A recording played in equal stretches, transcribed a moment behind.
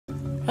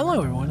Hello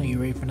everyone, are you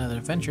ready for another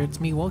adventure? It's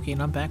me, Wokey,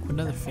 and I'm back with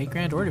another Fake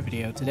Grand Order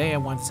video. Today I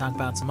want to talk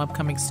about some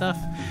upcoming stuff,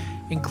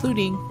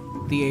 including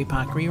the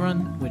Apoc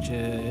rerun, which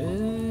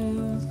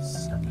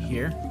is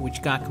here,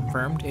 which got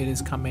confirmed. It is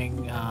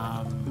coming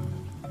on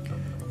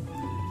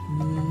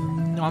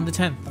the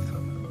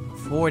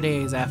 10th, 4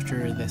 days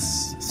after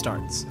this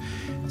starts.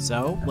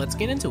 So let's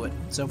get into it.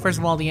 So first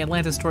of all, the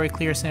Atlanta Story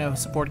Clear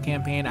support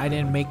campaign, I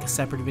didn't make a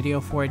separate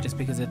video for it just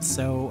because it's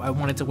so, I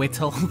wanted to wait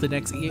till the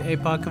next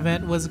Apoc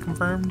event was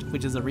confirmed,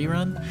 which is a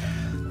rerun.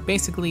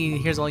 Basically,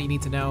 here's all you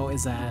need to know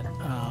is that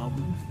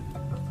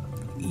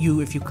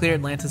if you clear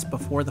Atlantis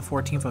before the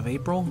 14th of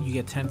April, you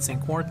get 10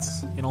 sync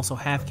quartz, and also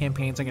half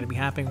campaigns are going to be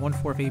happening,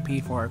 1/4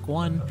 AP for Arc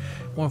 1,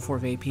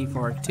 1/4 AP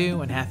for Arc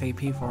 2, and half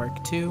AP for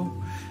Arc 2,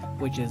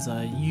 which is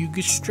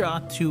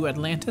Yugistra to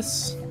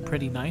Atlantis.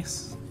 Pretty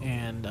nice.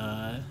 And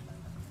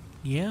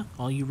yeah,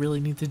 all you really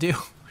need to do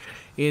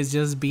is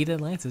just beat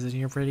Atlantis and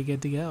you're pretty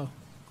good to go.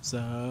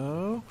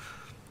 So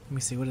let me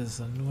see, what is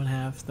the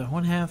 1/2? The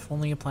 1/2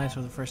 only applies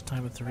for the first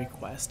time with the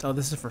request. Oh,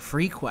 this is for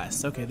free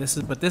quests. Okay,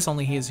 but this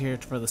only is here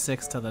for the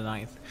 6th to the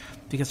 9th,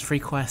 because free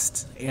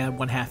quests and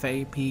 1/2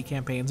 AP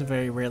campaigns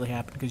very rarely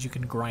happen because you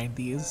can grind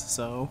these.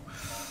 So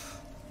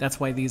that's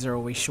why these are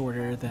always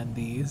shorter than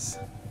these.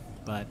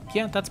 But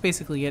yeah, that's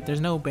basically it.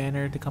 There's no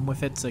banner to come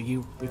with it, so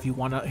if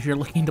you're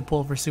looking to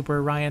pull for Super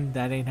Orion,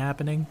 that ain't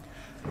happening.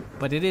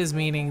 But it is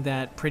meaning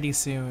that pretty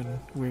soon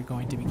we're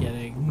going to be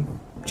getting,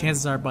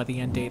 chances are by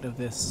the end date of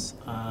this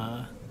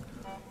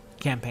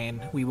campaign,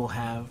 we will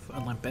have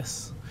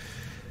Olympus.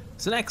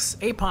 So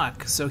next,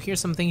 Apoc. So here's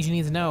some things you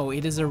need to know.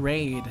 It is a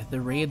raid. The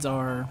raids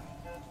are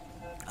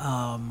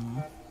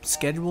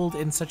scheduled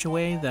in such a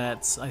way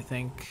that I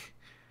think,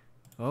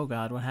 oh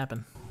god, what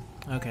happened?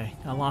 Okay,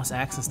 I lost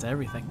access to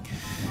everything.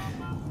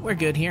 We're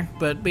good here,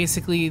 but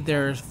basically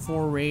there's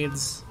 4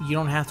 raids. You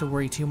don't have to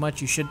worry too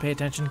much. You should pay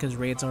attention because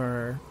raids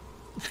are...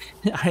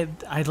 I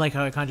like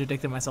how I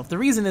contradicted myself. The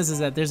reason is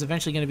that there's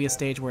eventually going to be a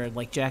stage where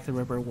like Jack the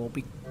Ripper will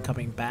be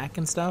coming back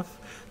and stuff,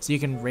 so you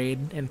can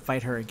raid and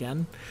fight her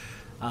again.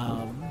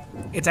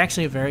 It's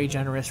actually a very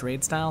generous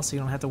raid style, so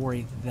you don't have to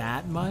worry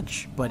that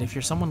much, but if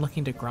you're someone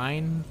looking to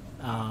grind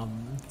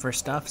for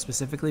stuff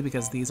specifically,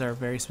 because these are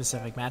very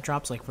specific mat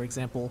drops, like for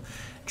example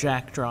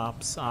Jack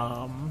drops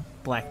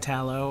Black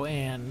Tallow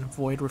and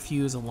Void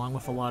Refuse along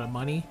with a lot of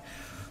money.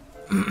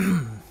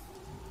 And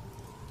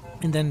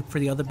then for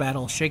the other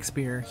battle,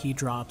 Shakespeare, he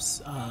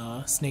drops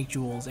Snake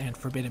Jewels and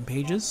Forbidden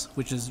Pages,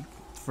 which is,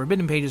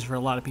 Forbidden Pages for a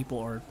lot of people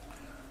are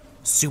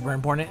super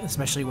important,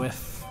 especially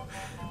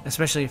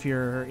if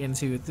you're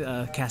into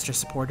caster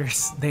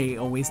supporters. They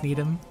always need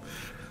them.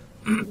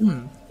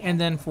 And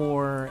then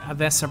for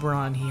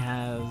Avessabaron, he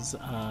has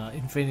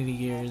Infinity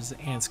Gears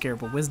and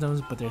Scarable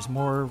Wisdoms, but there's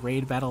more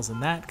raid battles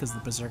than that because the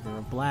Berserker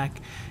of Black,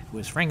 who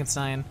is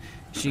Frankenstein,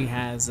 she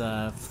has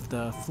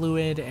the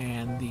Fluid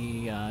and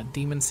the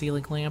Demon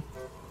Sealing Lamp.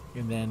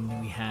 And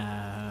then we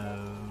have...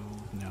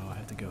 no, I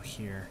have to go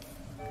here.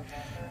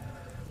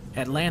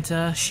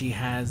 Atlanta, she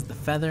has the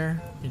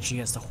Feather, and she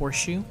has the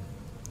Horseshoe.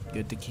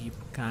 Good to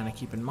kind of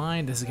keep in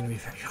mind. This is going to be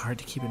very hard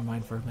to keep in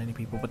mind for many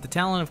people, but the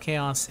Talon of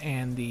Chaos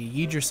and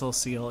the Yggdrasil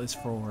Seal is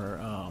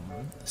for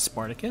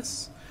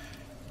Spartacus.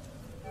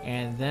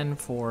 And then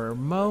for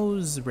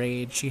Mo's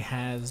raid, she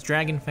has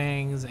Dragon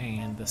Fangs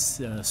and the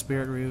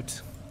Spirit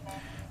Root.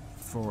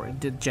 For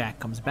Jack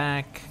comes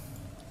back,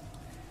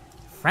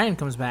 Fran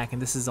comes back, and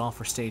this is all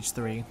for stage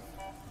 3.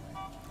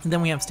 And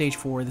then we have stage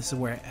 4. This is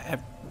where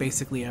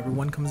basically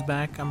everyone comes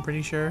back, I'm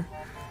pretty sure.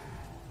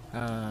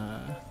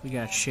 We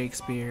got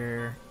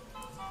Shakespeare,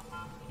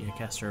 yeah,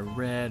 Caster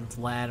Red,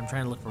 Vlad. I'm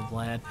trying to look for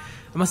Vlad.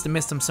 I must have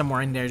missed him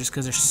somewhere in there just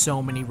because there's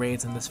so many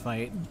raids in this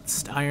fight.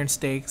 Iron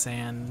Stakes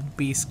and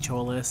Beast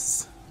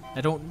Cholis.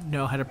 I don't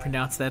know how to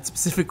pronounce that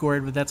specific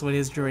word, but that's what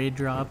his raid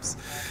drops.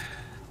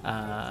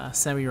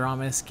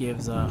 Semiramis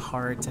gives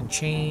Heart and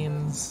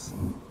Chains.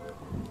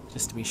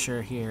 Just to be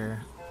sure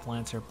here.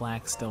 Lancer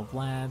Black, still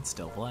Vlad,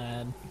 still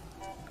Vlad.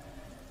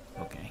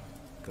 Okay,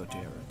 go to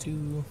Arrow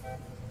 2.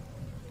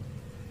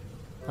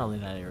 Probably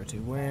not Arrow 2.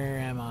 Where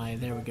am I?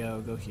 There we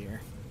go. Go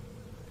here.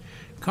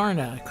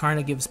 Karna.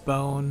 Karna gives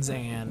Bones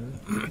and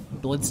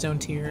Bloodstone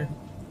Tier.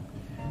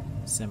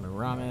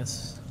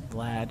 Semiramis,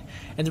 Vlad.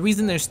 And the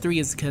reason there's 3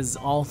 is because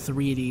all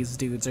 3 of these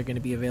dudes are going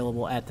to be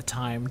available at the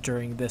time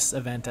during this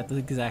event at the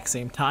exact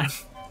same time.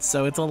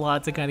 So it's a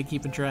lot to kind of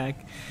keep in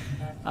track.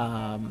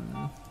 Let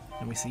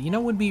me see. You know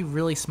what would be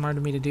really smart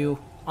of me to do?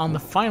 On the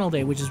final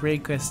day, which is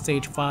Raid Quest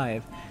Stage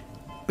 5,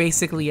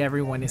 basically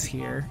everyone is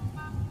here.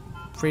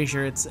 Pretty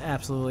sure it's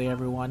absolutely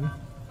everyone,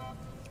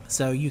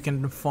 so you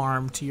can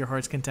farm to your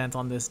heart's content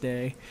on this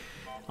day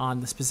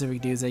on the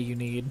specific dudes that you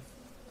need.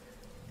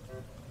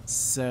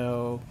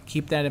 So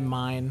keep that in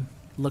mind.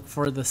 Look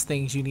for the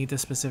things you need to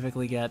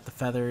specifically get. The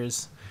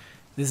feathers.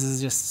 This is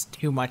just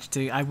too much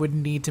to... I would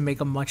need to make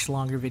a much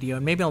longer video,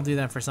 and maybe I'll do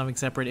that for something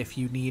separate if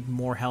you need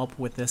more help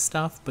with this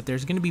stuff. But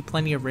there's going to be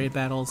plenty of raid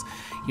battles.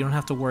 You don't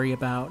have to worry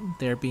about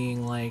there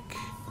being like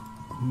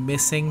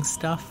missing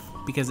stuff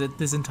because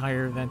this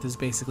entire event is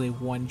basically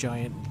one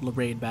giant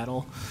raid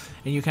battle,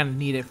 and you kind of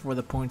need it for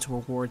the points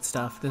reward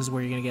stuff. This is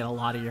where you're going to get a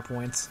lot of your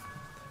points.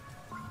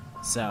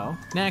 So,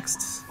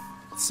 next.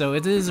 So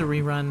it is a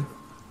rerun.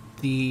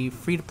 The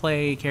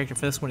free-to-play character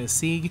for this one is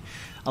Sieg.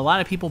 A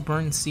lot of people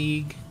burn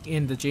Sieg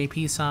in the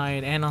JP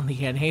side and on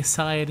the NA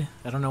side.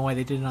 I don't know why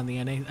they did it on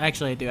the NA.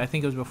 Actually, I do. I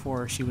think it was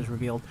before she was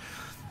revealed.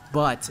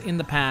 But in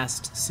the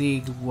past,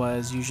 Sieg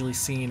was usually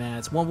seen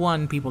as, well,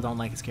 one, people don't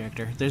like his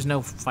character. There's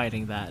no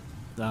fighting that.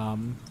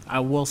 I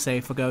will say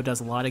FGO does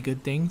a lot of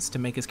good things to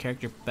make his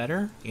character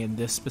better in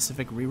this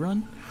specific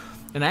rerun.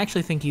 And I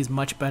actually think he's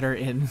much better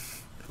in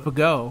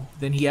FGO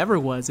than he ever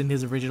was in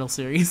his original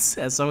series.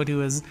 As someone who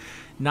has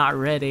not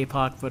read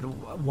Apoc but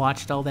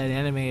watched all that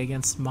anime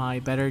against my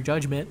better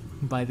judgment,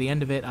 by the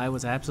end of it I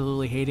was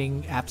absolutely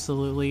hating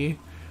absolutely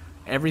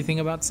everything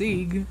about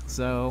Sieg.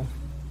 So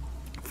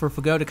for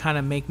FGO to kind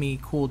of make me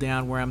cool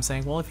down where I'm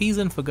saying, well, if he's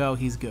in FGO,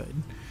 he's good,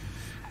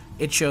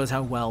 it shows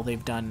how well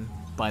they've done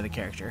by the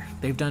character.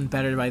 They've done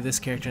better by this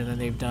character than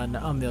they've done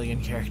a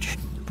million characters.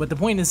 But the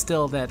point is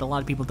still that a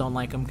lot of people don't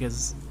like him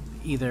because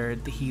either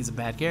he's a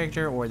bad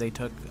character or they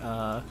took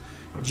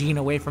Jean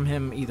away from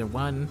him, either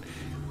one.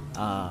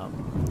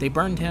 They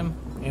burned him,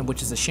 and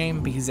which is a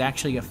shame because he's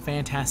actually a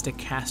fantastic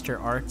caster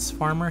arts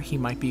farmer. He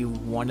might be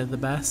one of the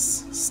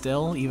best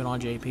still, even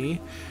on JP.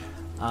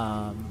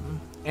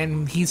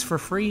 And he's for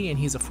free, and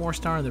he's a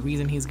 4-star, and the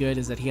reason he's good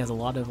is that he has a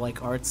lot of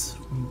like arts.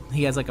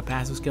 He has like a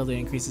passive skill that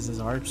increases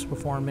his arts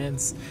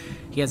performance.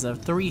 He has a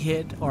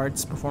 3-hit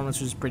arts performance,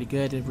 which is pretty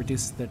good. It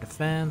reduces their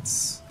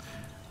defense.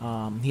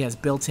 He has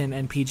built-in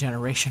NP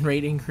generation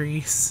rate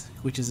increase,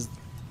 which is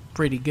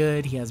pretty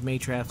good. He has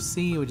Matraf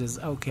C, which is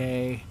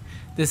okay.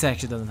 This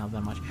actually doesn't help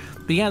that much.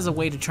 But he has a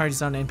way to charge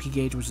his own NP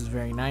gauge, which is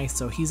very nice,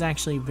 so he's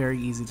actually very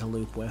easy to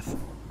loop with.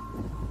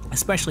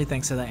 Especially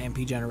thanks to that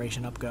NP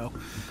generation upgo.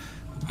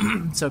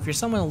 So if you're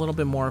someone a little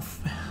bit more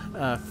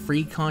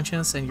free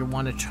conscious and you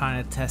want to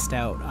try to test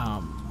out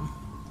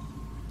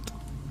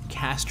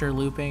caster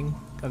looping,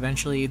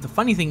 eventually, the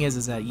funny thing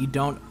is that you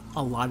don't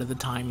a lot of the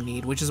time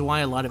need, which is why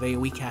a lot of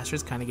AoE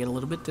casters kind of get a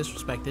little bit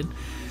disrespected,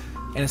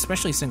 and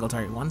especially single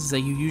target ones, is that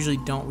you usually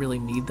don't really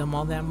need them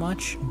all that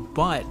much,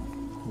 but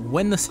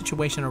when the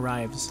situation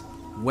arrives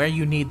where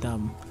you need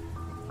them,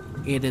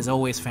 it is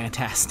always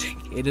fantastic.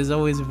 It is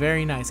always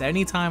very nice.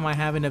 Anytime I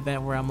have an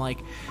event where I'm like,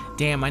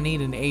 damn, I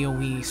need an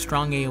AoE,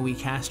 strong AoE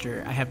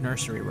caster, I have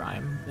Nursery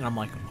Rhyme, and I'm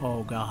like,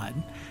 oh god,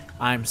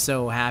 I'm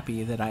so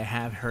happy that I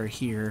have her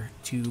here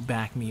to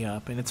back me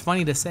up. And it's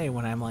funny to say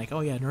when I'm like,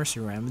 oh yeah,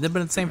 Nursery Rhyme, but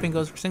the same thing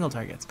goes for single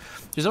targets.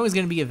 There's always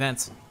going to be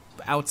events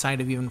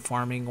outside of even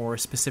farming or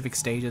specific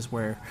stages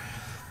where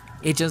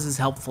it just is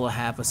helpful to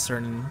have a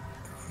certain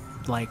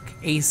like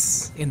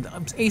ace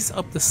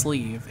up the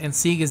sleeve, and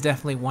Sieg is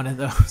definitely one of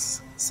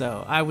those.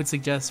 So I would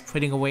suggest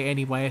putting away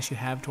any bias you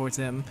have towards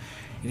him,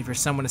 and if you're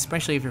someone,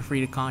 especially if you're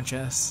free to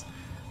conscious,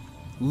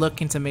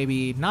 look into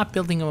maybe not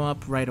building him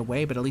up right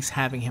away, but at least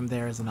having him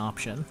there as an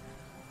option.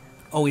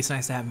 Always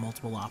nice to have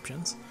multiple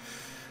options.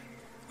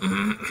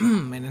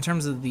 And in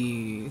terms of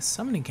the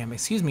summoning camp,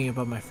 excuse me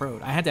about my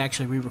throat. I had to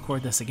actually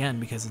re-record this again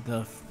because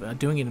the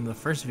doing it in the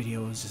first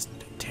video was just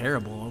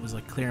terrible. It was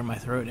like clearing my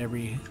throat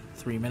every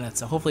 3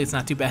 minutes. So hopefully it's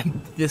not too bad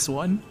this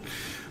one,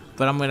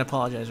 but I'm going to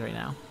apologize right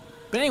now.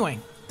 But anyway,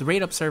 the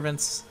raid up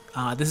servants.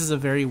 This is a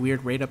very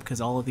weird raid up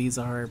because all of these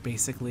are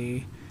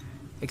basically,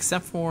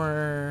 except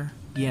for,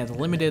 yeah, the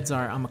limiteds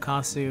are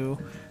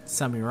Amaterasu,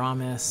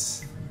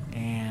 Semiramis,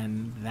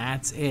 and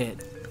that's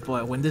it.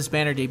 But when this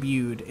banner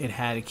debuted, it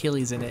had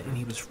Achilles in it, and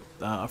he was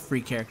a free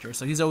character,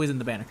 so he's always in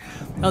the banner.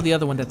 Oh, the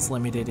other one that's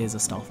limited is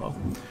Astolfo.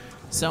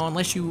 So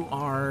unless you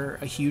are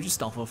a huge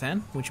Astolfo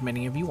fan, which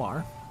many of you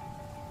are,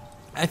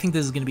 I think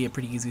this is going to be a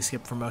pretty easy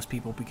skip for most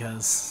people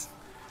because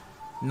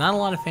not a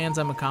lot of fans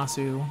of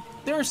Makasu.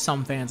 There are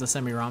some fans of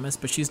Semiramis,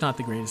 but she's not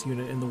the greatest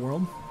unit in the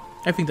world.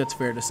 I think that's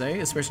fair to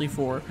say, especially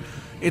for,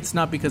 it's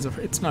not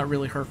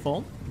really her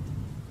fault.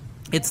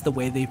 It's the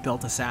way they've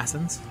built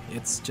assassins.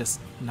 It's just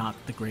not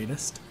the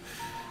greatest.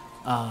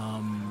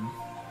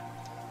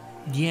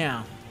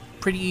 Yeah,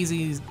 pretty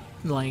easy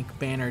like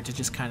banner to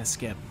just kind of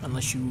skip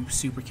unless you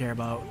super care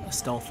about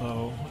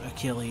Astolfo,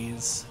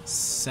 Achilles,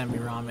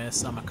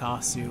 Semiramis,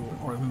 Amaterasu,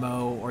 or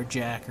Mo, or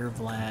Jack, or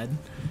Vlad.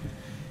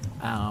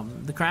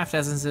 The craft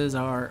essences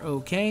are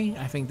okay.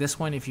 I think this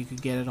one, if you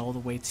could get it all the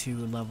way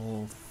to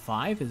level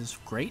 5, is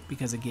great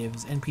because it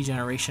gives NP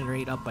generation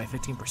rate up by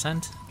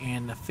 15%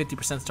 and a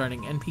 50%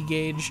 starting NP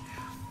gauge.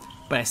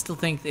 But I still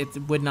think it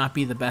would not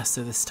be the best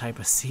of this type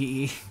of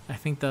CE. I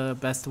think the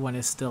best one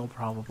is still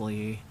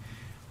probably,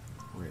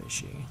 where is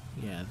she?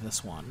 Yeah,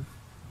 this one.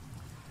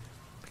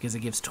 Because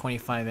it gives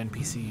 25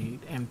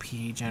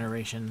 NP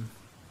generation,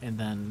 and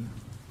then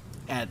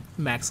at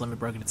max limit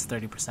broken it's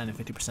 30% and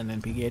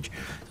 50% NP gauge.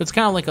 So it's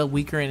kind of like a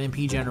weaker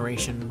NP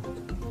generation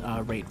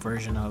rate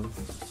version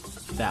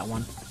of that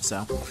one.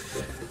 So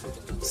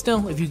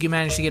still, if you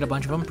manage to get a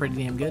bunch of them, pretty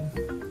damn good.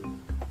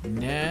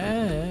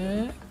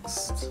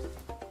 Next,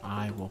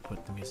 I will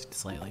put the music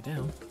slightly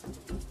down.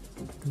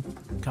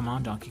 Come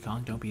on, Donkey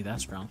Kong, don't be that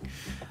strong.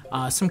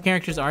 Some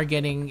characters are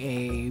getting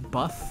a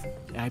buff.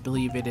 I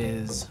believe it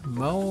is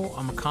Mo,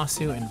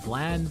 Amokasu, and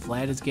Vlad.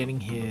 Vlad is getting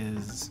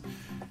his...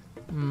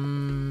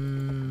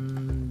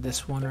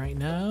 this one right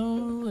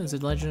now. Is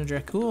it Legend of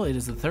Dracul? It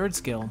is the third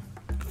skill.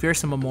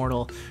 Fearsome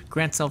Immortal.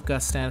 Grant self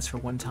gut status for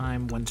 1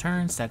 time, 1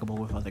 turn, stackable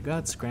with other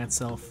guts. Grant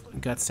self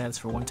gut status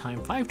for 1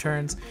 time, 5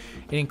 turns.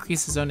 It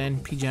increases own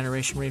NP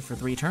generation rate for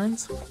 3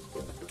 turns.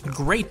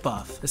 Great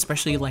buff,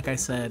 especially like I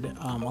said,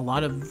 a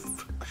lot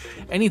of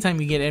anytime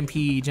you get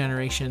NP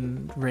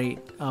generation rate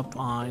up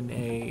on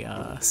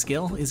a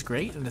skill is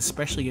great, and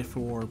especially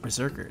for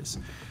berserkers,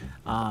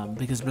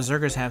 because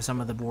berserkers have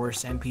some of the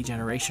worst NP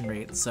generation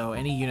rates. So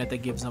any unit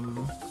that gives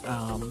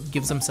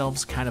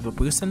themselves kind of a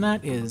boost in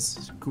that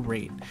is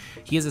great.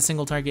 He is a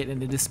single target,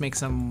 and this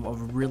makes him a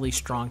really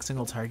strong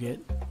single target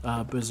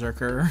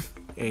berserker.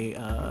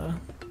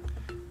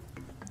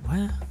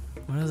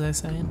 What was I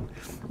saying?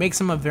 Makes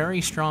him a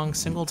very strong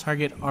single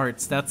target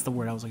arts. That's the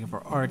word I was looking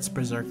for. Arts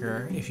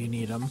berserker if you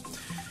need him.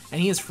 And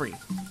he is free.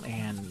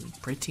 And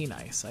pretty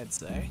nice, I'd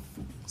say.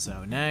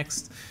 So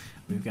next,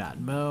 we've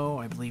got Mo.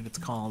 I believe it's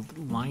called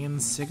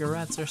Lion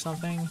Cigarettes or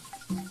something.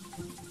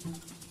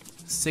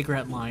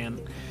 Cigarette Lion.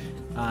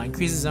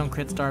 Increases his own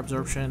crit star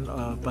absorption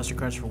of Buster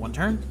Cards for 1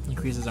 turn.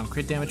 Increases his own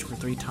crit damage for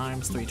 3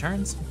 times, 3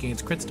 turns.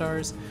 Gains crit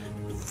stars.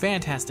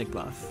 Fantastic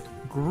buff.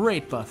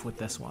 Great buff with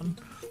this one.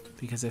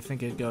 Because I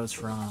think it goes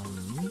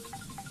from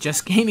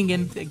just gaining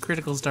in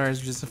critical stars,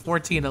 which is a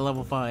 14 at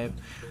level 5,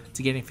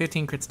 to getting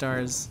 15 crit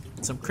stars,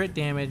 some crit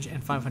damage,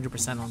 and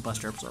 500% on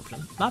Buster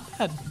Absorption. Not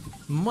bad.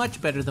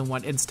 Much better than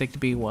what Instinct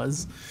B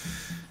was.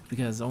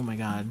 Because, oh my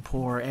god,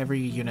 poor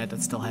every unit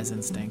that still has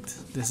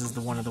Instinct. This is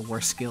one of the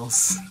worst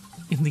skills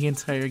in the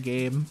entire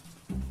game.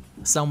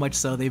 So much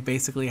so they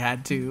basically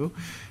had to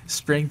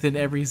strengthen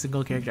every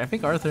single character. I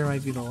think Arthur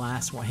might be the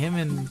last one. Him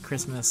and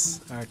Christmas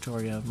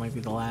Artoria might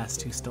be the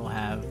last who still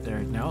have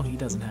their... No, he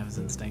doesn't have his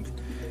instinct.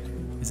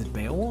 Is it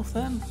Beowulf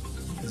then?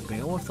 Is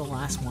Beowulf the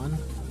last one?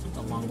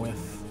 Along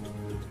with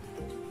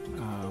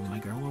my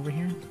girl over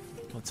here?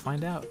 Let's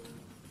find out.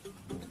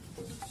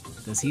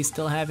 Does he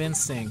still have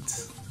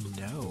instinct?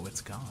 No,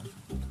 it's gone.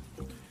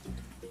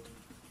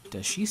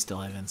 Does she still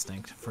have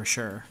instinct? For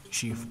sure.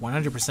 She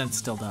 100%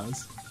 still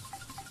does.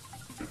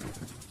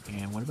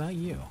 And what about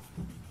you?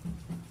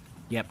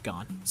 Yep,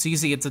 gone. So you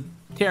see, it's a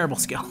terrible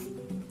skill.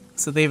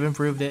 So they've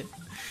improved it.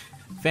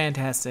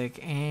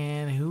 Fantastic.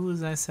 And who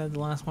was I said the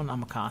last one?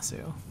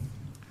 Amokasu.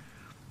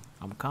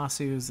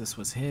 Amakasu's, this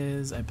was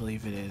his. I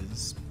believe it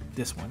is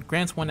this one.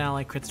 Grants 1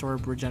 ally crit store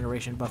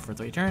regeneration buff for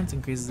 3 turns.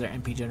 Increases their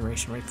NP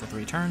generation rate for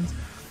 3 turns.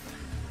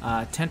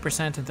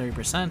 10% and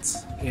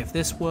 30%. If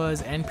this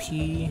was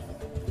NP...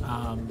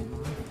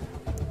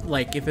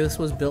 like, if this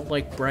was built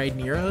like Bride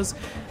Nero's,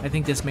 I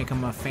think this make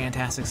him a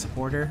fantastic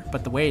supporter.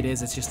 But the way it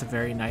is, it's just a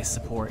very nice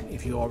support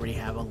if you already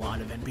have a lot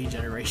of NP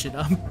generation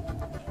up.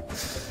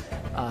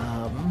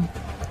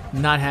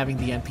 Not having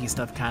the NP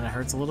stuff kind of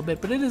hurts a little bit,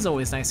 but it is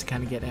always nice to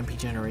kind of get NP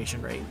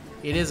generation rate.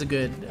 It is a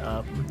good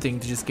thing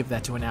to just give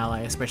that to an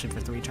ally, especially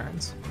for 3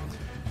 turns.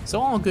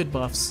 So all good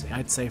buffs,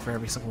 I'd say, for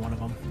every single one of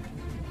them.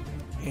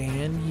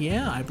 And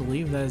yeah, I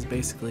believe that is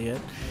basically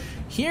it.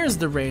 Here's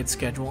the raid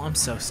schedule. I'm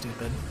so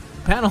stupid.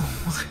 Battle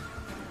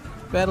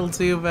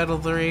 2, Battle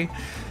 3.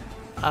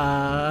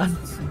 I'm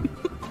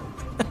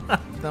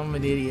an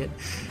idiot.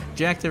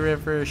 Jack the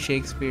Ripper,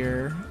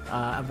 Shakespeare,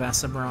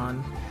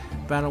 Avasabron.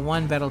 Battle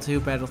 1, Battle 2,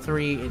 Battle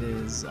 3. It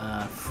is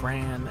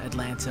Fran,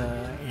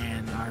 Atlanta,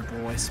 and our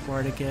boy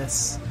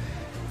Spartacus.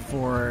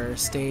 For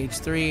Stage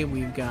 3,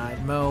 we've got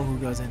Mo, who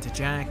goes into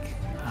Jack.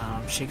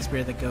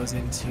 Shakespeare that goes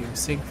into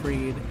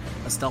Siegfried,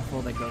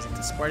 Astolfo that goes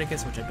into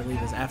Spartacus, which I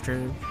believe is after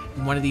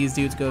one of these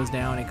dudes goes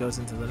down, it goes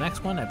into the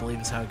next one. I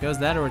believe is how it goes.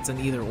 That or it's an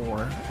either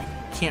or.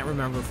 I can't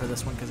remember for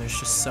this one because there's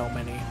just so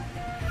many.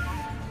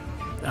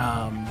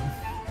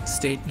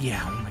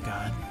 Yeah, oh my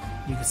god.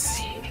 You can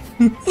see.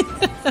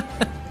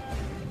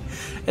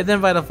 And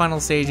then by the final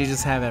stage, you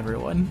just have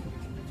everyone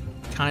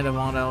kind of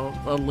on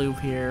a loop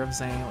here of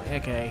saying,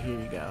 okay, here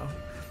you go.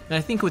 And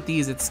I think with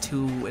these, it's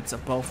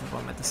both of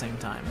them at the same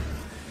time.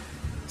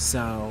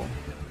 So,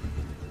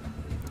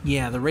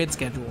 yeah, the raid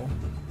schedule.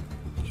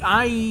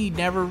 I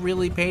never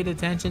really paid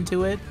attention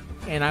to it,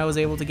 and I was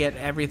able to get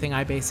everything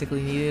I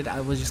basically needed.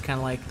 I was just kind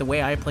of like, the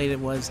way I played it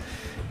was,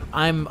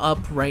 I'm up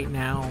right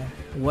now.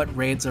 What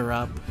raids are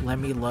up? Let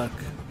me look.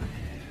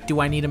 Do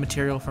I need a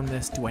material from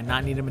this? Do I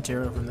not need a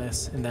material from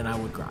this? And then I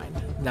would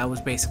grind. That was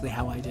basically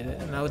how I did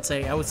it. And I would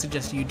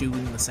suggest you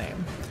doing the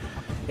same.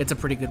 It's a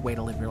pretty good way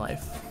to live your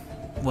life.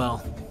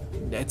 Well,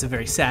 it's a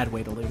very sad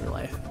way to live your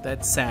life.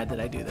 That's sad that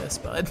I do this,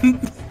 but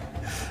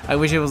I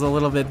wish it was a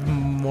little bit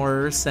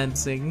more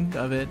sensing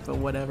of it, but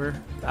whatever.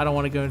 I don't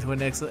want to go into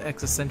an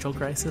existential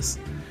crisis.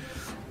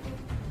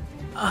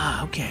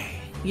 Okay.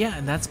 Yeah,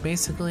 and that's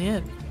basically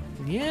it.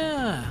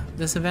 Yeah,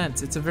 this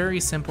event. It's a very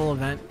simple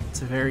event.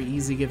 It's a very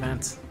easy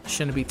event.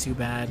 Shouldn't be too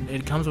bad.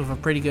 It comes with a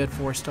pretty good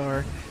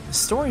 4-star. The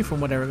story,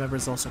 from what I remember,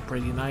 is also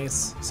pretty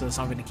nice, so it's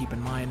something to keep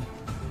in mind.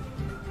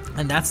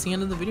 And that's the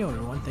end of the video,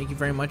 everyone. Thank you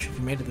very much if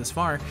you made it this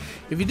far.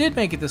 If you did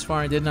make it this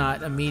far and did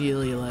not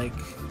immediately, like,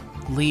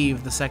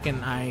 leave the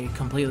second I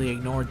completely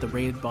ignored the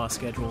raid boss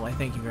schedule, I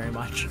thank you very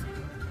much.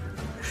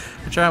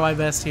 I try my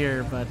best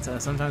here, but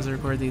sometimes I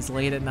record these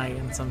late at night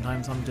and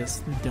sometimes I'm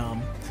just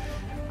dumb.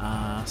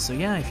 So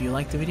yeah, if you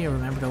liked the video,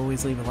 remember to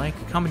always leave a like.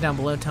 Comment down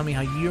below, tell me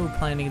how you're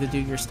planning to do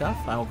your stuff.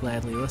 I will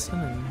gladly listen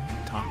and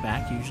talk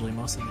back, usually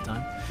most of the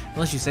time.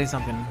 Unless you say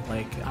something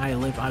like, I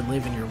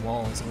live in your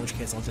walls, in which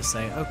case I'll just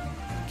say,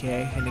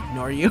 okay, and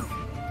ignore you.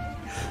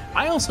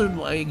 I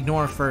also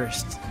ignore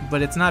first,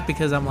 but it's not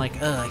because I'm like,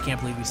 I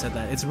can't believe you said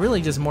that. It's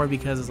really just more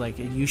because it's like,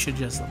 you should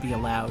just be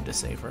allowed to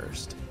say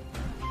first.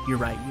 You're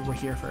right, you were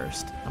here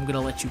first. I'm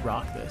gonna let you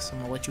rock this. I'm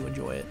gonna let you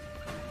enjoy it.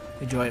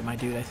 Enjoy it, my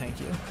dude, I thank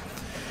you.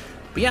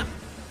 But yeah,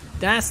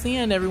 that's the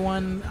end,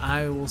 everyone.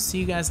 I will see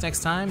you guys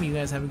next time. You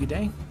guys have a good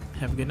day.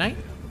 Have a good night.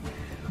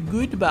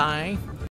 Goodbye.